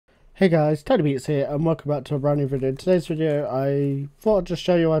Hey guys, Tony Beats here and welcome back to a brand new video. In today's video I thought I'd just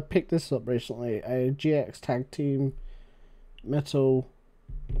show you I picked this up recently, a GX Tag Team Metal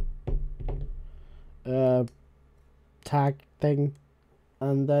tag thing,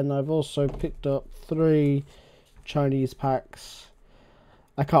 and then I've also picked up 3 Chinese packs.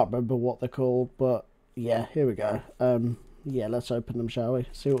 I can't remember what they're called, but yeah, here we go. Yeah, let's open them, shall we?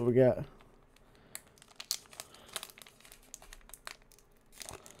 See what we get.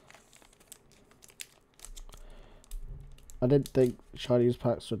 I didn't think Chinese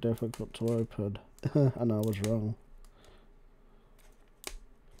packs were difficult to open, and I was wrong.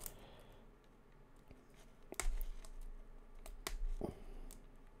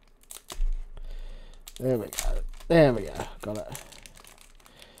 There we go. There we go. Got it.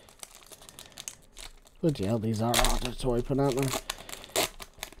 Bloody hell, these are harder to open, aren't they?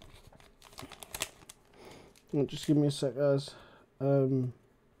 Oh, just give me a sec, guys.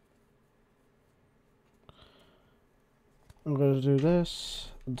 I'm going to do this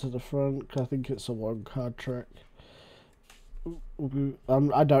into the front because I think it's a 1-card trick.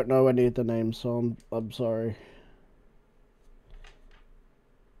 I don't know any of the names, so I'm sorry.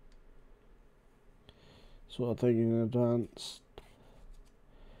 Sort of thing in advance.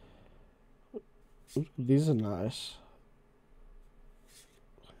 Ooh, these are nice.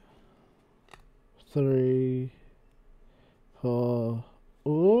 3, 4.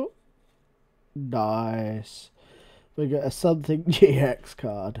 Ooh, nice. We got a Something GX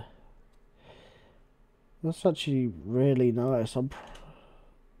card. That's actually really nice.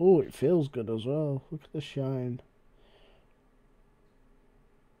 Oh, it feels good as well. Look at the shine.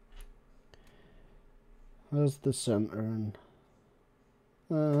 There's the center, and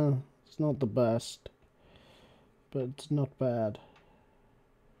it's not the best, but it's not bad.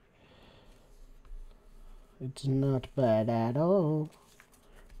 It's not bad at all.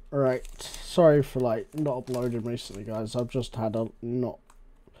 Right, sorry for not uploading recently, guys. I've just had not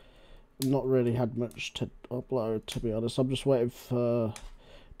really had much to upload, to be honest. I'm just waiting for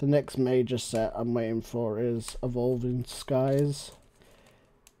the next major set I'm waiting for is Evolving Skies,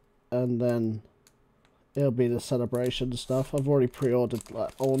 and then it'll be the celebration stuff. I've already pre-ordered,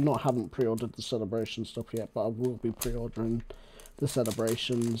 haven't pre-ordered the celebration stuff yet, but I will be pre-ordering the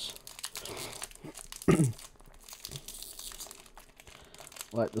celebrations.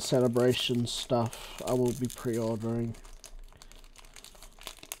 Like the celebration stuff, I will be pre-ordering.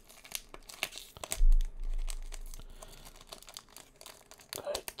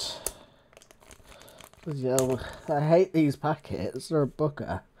 Right. Yeah, I hate these packets. They're a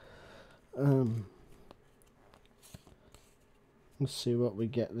bugger. Let's see what we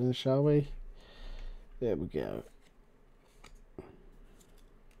get then, shall we? There we go.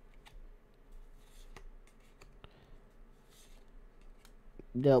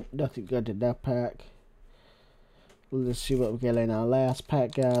 Nope, nothing good in that pack. Let's see what we get in our last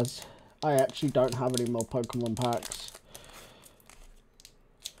pack, guys. I actually don't have any more Pokemon packs.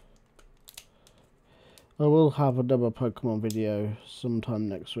 I will have another Pokemon video sometime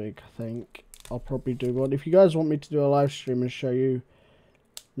next week, I think. I'll probably do one. If you guys want me to do a live stream and show you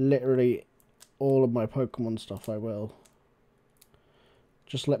literally all of my Pokemon stuff, I will.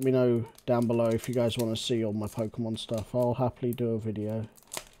 Just let me know down below if you guys want to see all my Pokemon stuff. I'll happily do a video.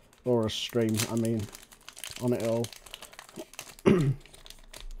 Or a stream, I mean, on it all.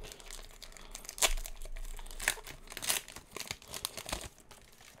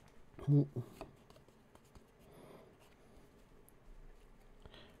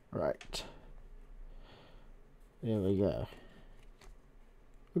 Right. There we go.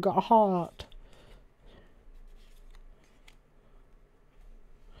 We got a heart.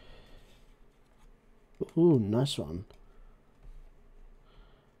 Ooh, nice one.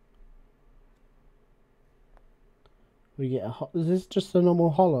 We get a is this just a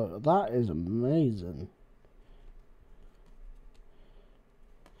normal holo? That is amazing.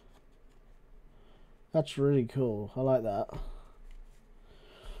 That's really cool. I like that.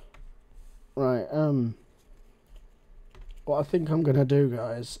 Right, what I think I'm gonna do,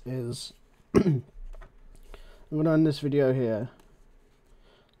 guys, is I'm gonna end this video here,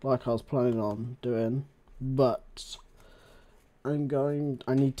 like I was planning on doing, but I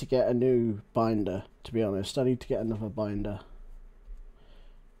need to get a new binder, to be honest. I need to get another binder.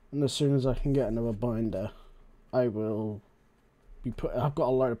 And as soon as I can get another binder, I will be I've got a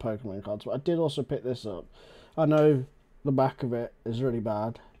load of Pokemon cards, but I did also pick this up. I know the back of it is really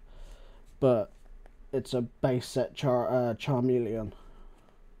bad, but it's a base set Charmeleon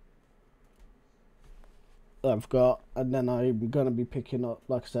that I've got, and then I'm going to be picking up,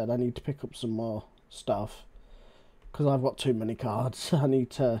 like I said, I need to pick up some more stuff. Because I've got too many cards. I need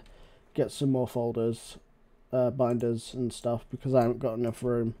to get some more folders, binders and stuff, because I haven't got enough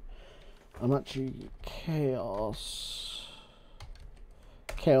room. I'm actually chaos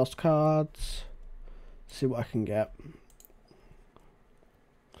cards. See what I can get.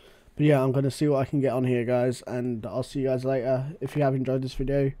 But yeah, I'm going to see what I can get on here, guys, and I'll see you guys later. If you have enjoyed this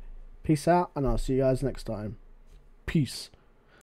video, peace out, and I'll see you guys next time. Peace.